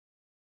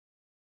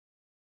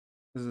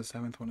This is the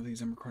seventh one of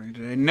these I'm recording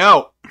today.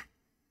 No!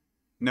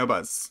 No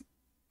buzz.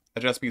 A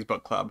Just Bees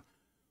Book Club.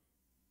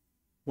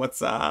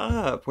 What's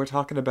up? We're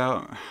talking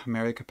about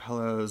Mary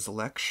Cappello's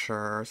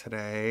lecture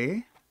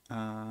today.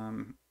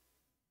 Um,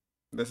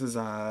 this is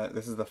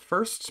the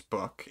first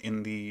book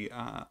in the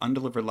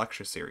Undelivered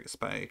Lecture series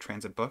by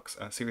Transit Books,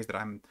 a series that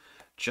I'm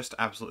just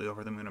absolutely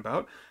over the moon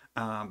about.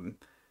 Um,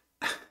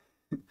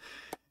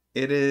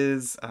 it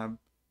is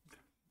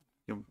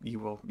you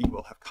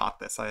will have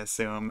caught this, I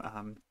assume.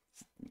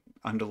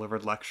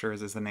 Undelivered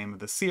Lectures is the name of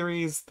the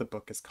series. The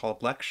book is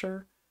called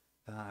Lecture.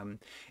 Um,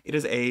 it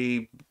is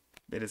a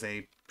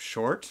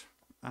short,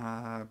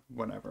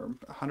 whatever,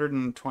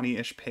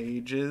 120-ish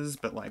pages,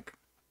 but like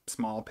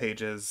small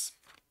pages,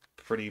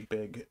 pretty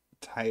big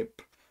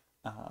type,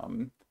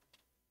 um,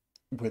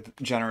 with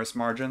generous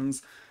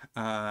margins.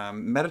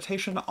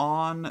 Meditation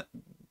on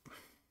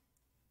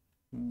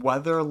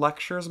whether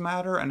lectures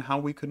matter and how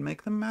we could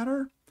make them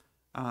matter.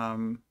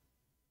 Um,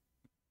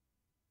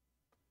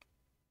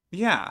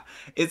 yeah,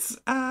 it's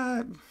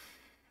my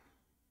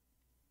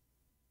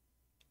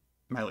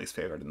least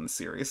favorite in the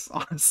series,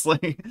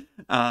 honestly.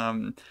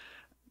 Um,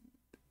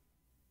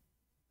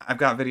 I've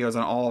got videos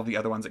on all of the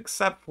other ones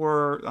except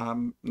for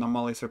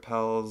Namali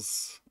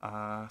Serpel's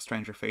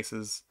Stranger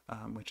Faces,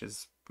 which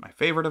is my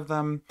favorite of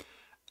them.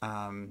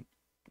 Um,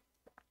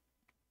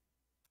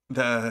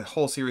 the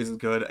whole series is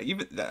good.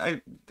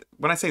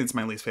 When I say it's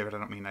my least favorite, I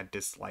don't mean I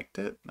disliked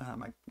it.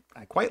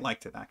 I quite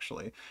liked it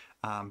actually,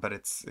 but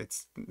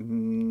it's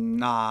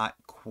not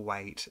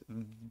quite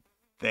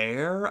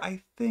there.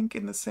 I think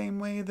in the same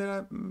way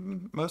that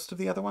most of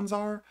the other ones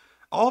are.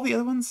 All the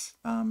other ones,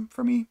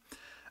 for me.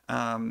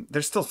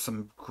 There's still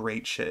some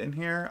great shit in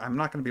here. I'm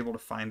not going to be able to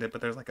find it,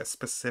 but there's like a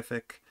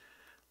specific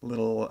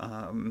little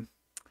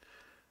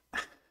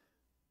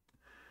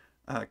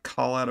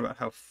call out about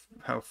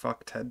how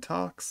fuck TED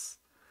talks.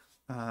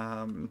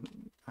 Um,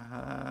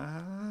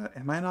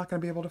 am I not going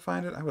to be able to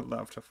find it? I would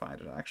love to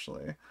find it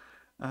actually.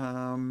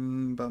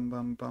 Bum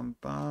bum bum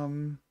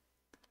bum.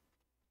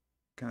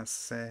 Gonna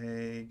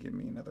say, give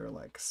me another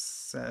like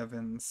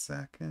 7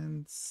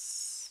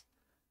 seconds.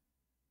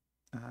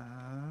 Not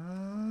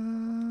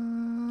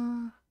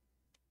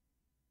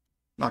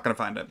gonna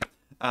find it.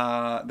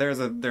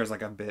 There's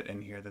like a bit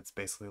in here that's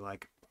basically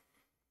like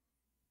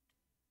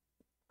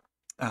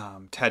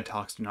TED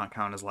Talks do not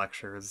count as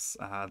lectures.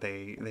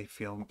 They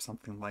feel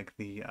something like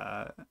the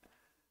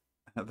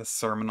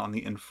Sermon on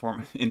the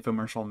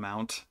Infomercial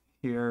Mount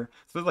here.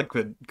 So there's like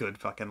good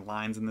fucking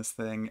lines in this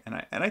thing, and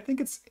I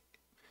think it's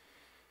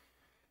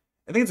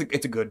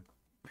a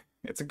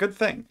good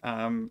thing.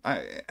 I'm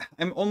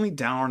only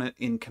down on it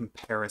in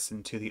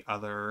comparison to the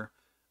other,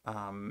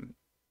 um,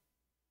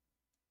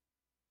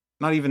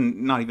 not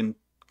even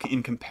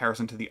in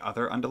comparison to the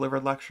other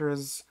undelivered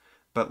lectures,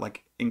 but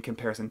like in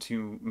comparison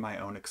to my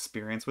own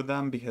experience with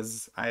them,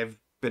 because I've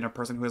been a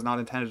person who has not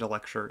attended a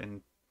lecture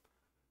in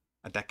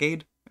a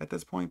decade at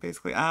this point,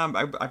 basically.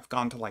 I've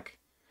gone to like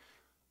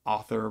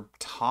author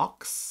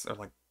talks or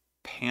like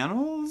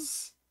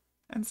panels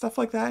and stuff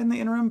like that in the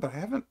interim, but I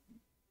haven't.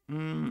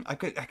 I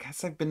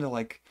guess I've been to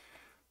like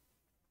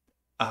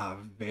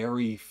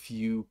very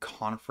few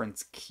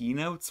conference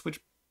keynotes, which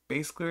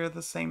basically are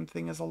the same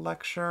thing as a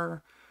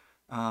lecture.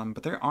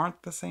 But they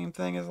aren't the same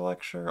thing as a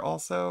lecture.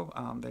 Also,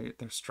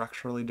 they're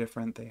structurally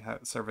different. They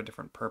serve a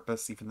different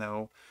purpose, even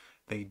though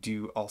they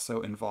do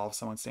also involve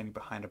someone standing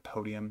behind a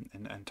podium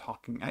and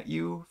talking at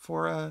you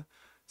for a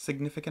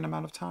significant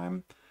amount of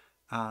time.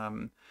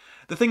 Um,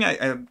 the thing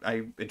I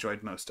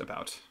enjoyed most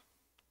about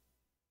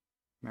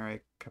Mary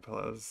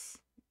Capello's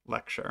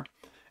lecture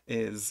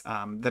is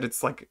that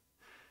it's like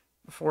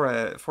for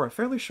a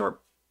fairly short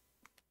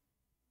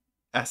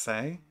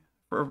essay,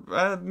 for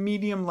a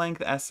medium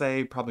length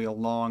essay, probably a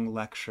long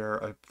lecture,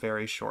 a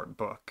very short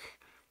book,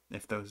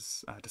 if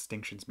those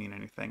distinctions mean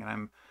anything. And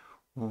I'm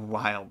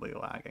wildly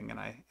lagging, and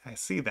I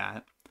see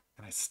that,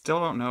 and I still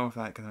don't know if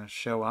that's going to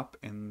show up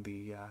in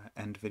the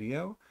end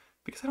video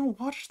because I don't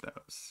watch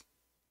those.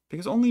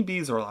 Because only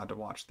bees are allowed to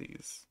watch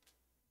these.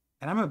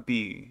 And I'm a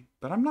bee,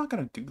 but I'm not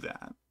going to do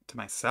that to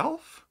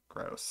myself.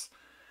 Gross.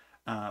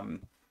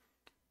 Um,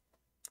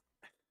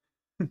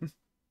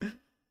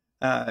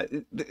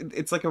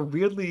 it's like a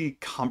really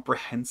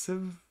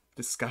comprehensive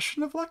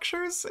discussion of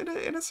lectures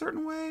in a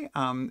certain way.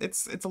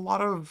 It's a lot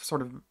of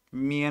sort of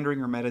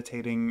meandering or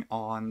meditating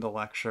on the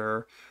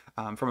lecture,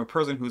 from a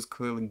person who's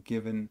clearly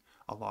given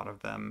a lot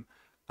of them.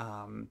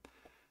 Um,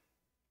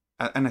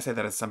 and I say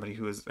that as somebody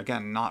who has,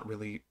 again, not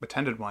really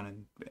attended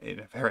one in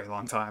a very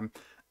long time.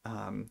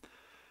 Um,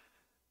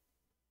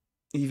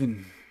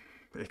 even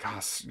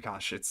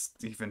gosh, it's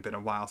even been a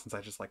while since I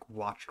just like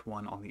watched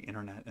one on the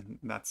internet, and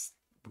that's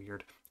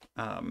weird.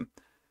 Um,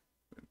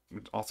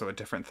 also a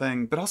different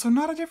thing, but also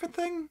not a different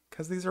thing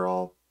because these are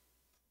all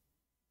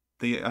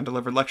the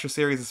Undelivered Lecture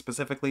series is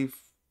specifically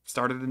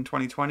started in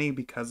 2020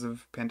 because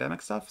of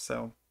pandemic stuff.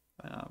 So,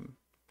 um,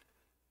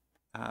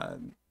 uh,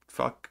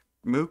 fuck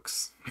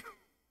mooks.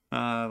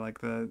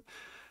 Like the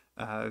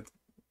uh,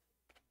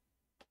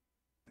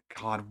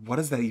 God, what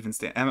does that even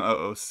stand?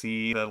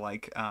 MOOC, the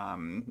like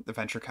the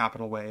venture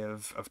capital way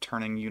of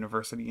turning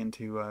university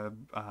into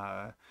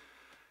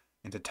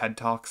into TED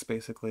Talks,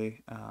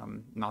 basically.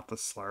 Not the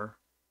slur.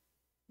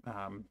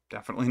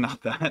 Definitely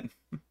not that.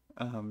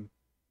 Um,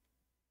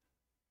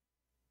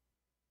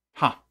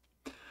 huh.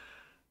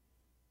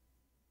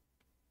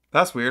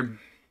 That's weird.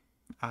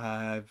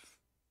 I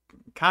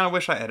kind of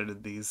wish I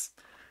edited these,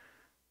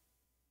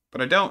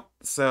 but I don't.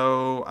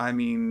 So, I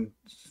mean,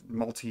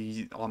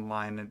 multi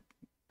online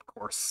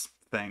course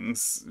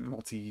things,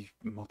 multi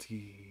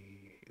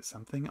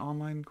something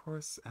online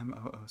course,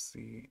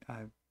 MOOC.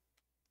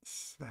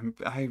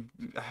 I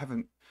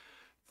haven't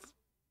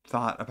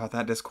thought about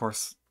that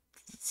discourse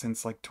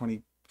since like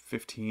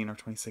 2015 or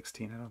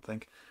 2016, I don't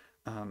think.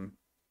 Um,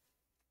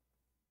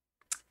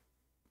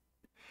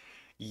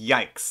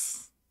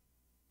 Yikes.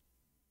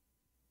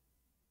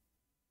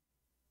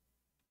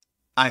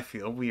 I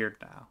feel weird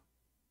now,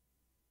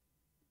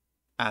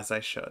 as I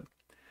should.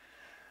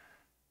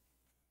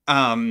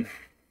 Um,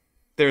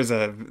 there's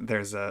a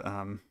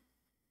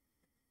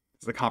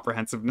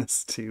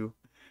comprehensiveness to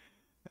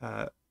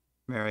uh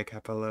Mary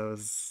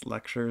Cappello's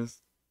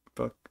lectures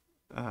book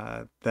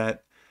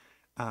that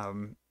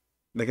um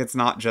like it's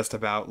not just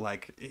about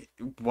like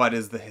what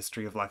is the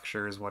history of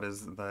lectures, what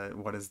is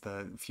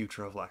the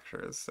future of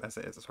lectures, as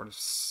it sort of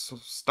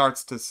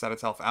starts to set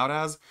itself out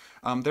as.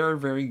 There are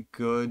very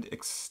good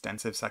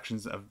extensive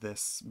sections of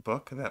this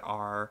book that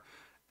are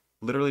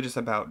literally just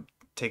about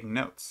taking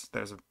notes.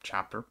 There's a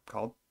chapter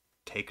called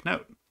Take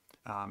Note,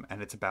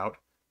 and it's about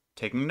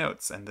taking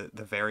notes and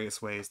the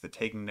various ways that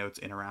taking notes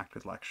interact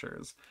with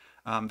lectures.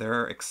 There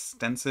are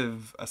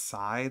extensive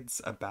asides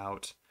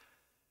about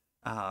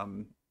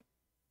um,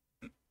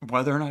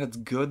 whether or not it's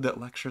good that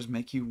lectures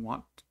make you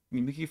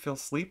feel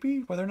sleepy,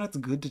 whether or not it's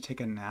good to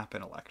take a nap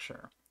in a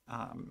lecture.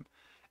 Um,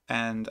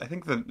 and I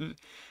think the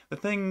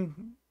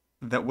thing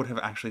that would have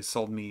actually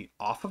sold me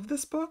off of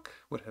this book,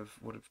 would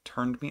have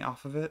turned me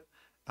off of it,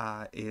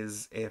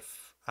 is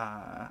if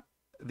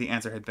the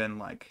answer had been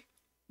like,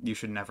 you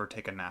should never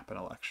take a nap in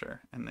a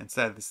lecture, and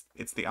instead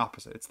it's the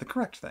opposite. It's the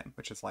correct thing,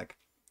 which is like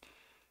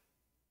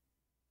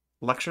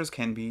lectures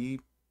can be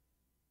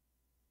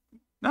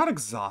not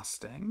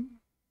exhausting.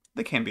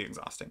 They can be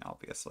exhausting,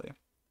 obviously,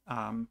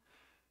 um,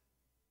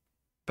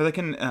 but they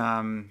can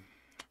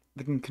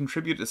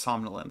contribute to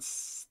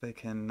somnolence. They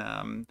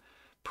can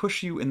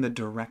push you in the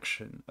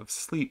direction of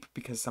sleep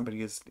because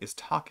somebody is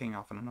talking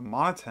often in a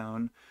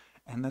monotone,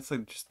 and that's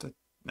like just a,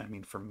 I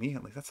mean, for me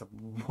at least, that's a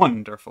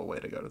wonderful way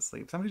to go to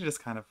sleep. Somebody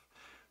just kind of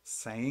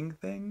saying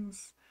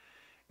things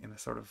in a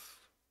sort of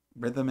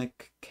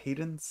rhythmic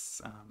cadence,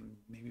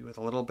 maybe with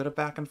a little bit of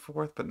back and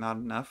forth, but not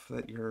enough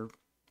that you're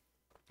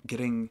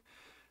getting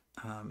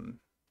um,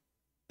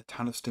 a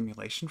ton of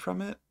stimulation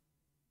from it.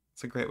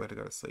 It's a great way to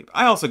go to sleep.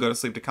 I also go to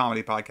sleep to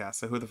comedy podcasts,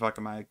 so who the fuck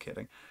am I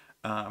kidding?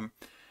 Um,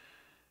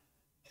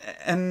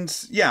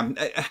 and yeah,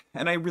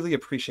 and I really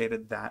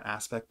appreciated that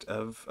aspect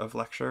of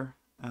lecture.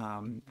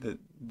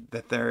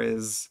 That there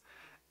is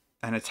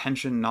an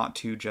attention not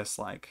to just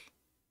like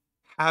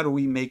how do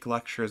we make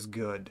lectures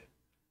good,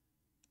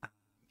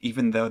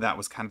 even though that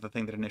was kind of the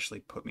thing that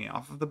initially put me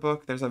off of the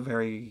book. There's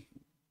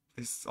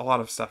a lot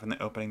of stuff in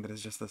the opening that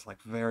is just this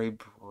like very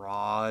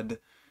broad,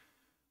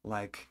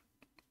 like,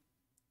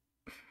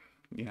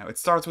 it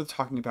starts with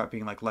talking about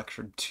being like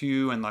lectured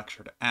to and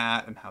lectured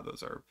at and how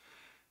those are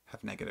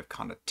have negative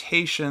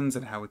connotations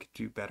and how we could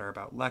do better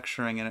about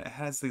lecturing, and it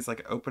has these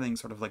like opening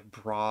sort of like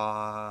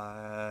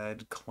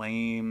broad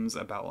claims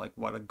about like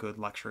what a good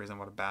lecture is and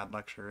what a bad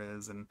lecture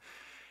is, and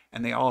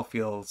they all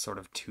feel sort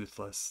of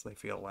toothless. They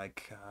feel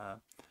like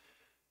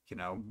you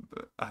know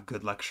a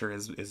good lecture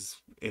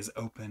is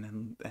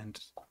open and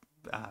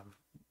uh,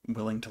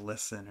 willing to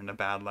listen, and a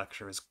bad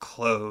lecture is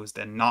closed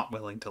and not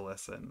willing to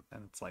listen,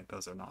 and it's like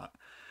those are not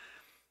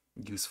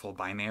useful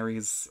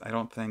binaries, I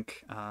don't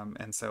think.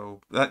 And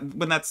so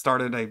when that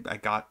started, I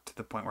got to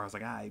the point where I was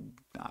like, I'm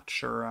not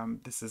sure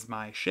this is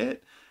my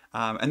shit.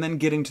 And then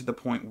getting to the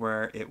point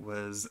where it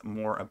was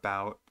more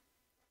about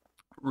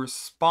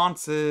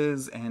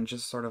responses and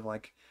just sort of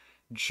like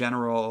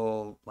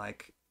general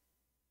like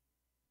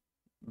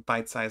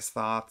bite-sized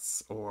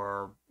thoughts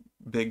or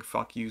big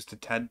fuck yous to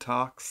TED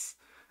Talks.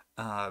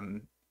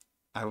 Um,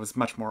 I was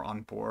much more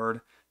on board,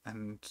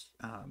 and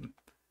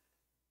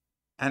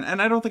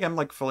and I don't think I'm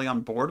like fully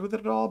on board with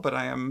it at all, but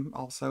I am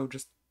also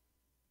just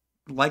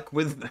like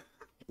with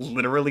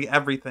literally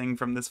everything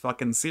from this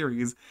fucking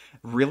series,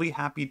 really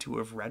happy to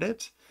have read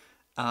it.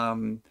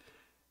 Um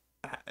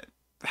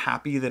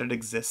Happy that it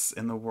exists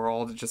in the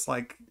world. Just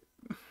like,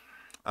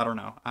 I don't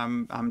know.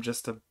 I'm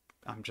just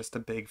a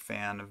big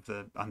fan of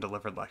the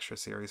Undelivered Lecture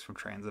series from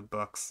Transit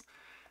Books.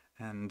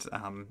 And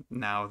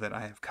now that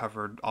I have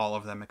covered all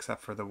of them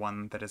except for the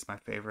one that is my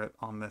favorite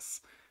on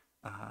this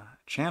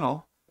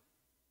channel,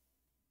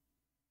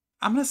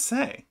 I'm gonna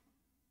say,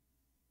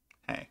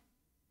 hey,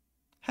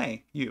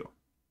 hey, you,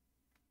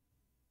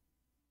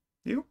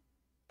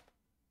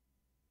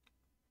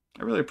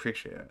 I really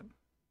appreciate it.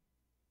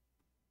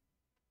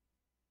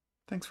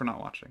 Thanks for not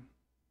watching.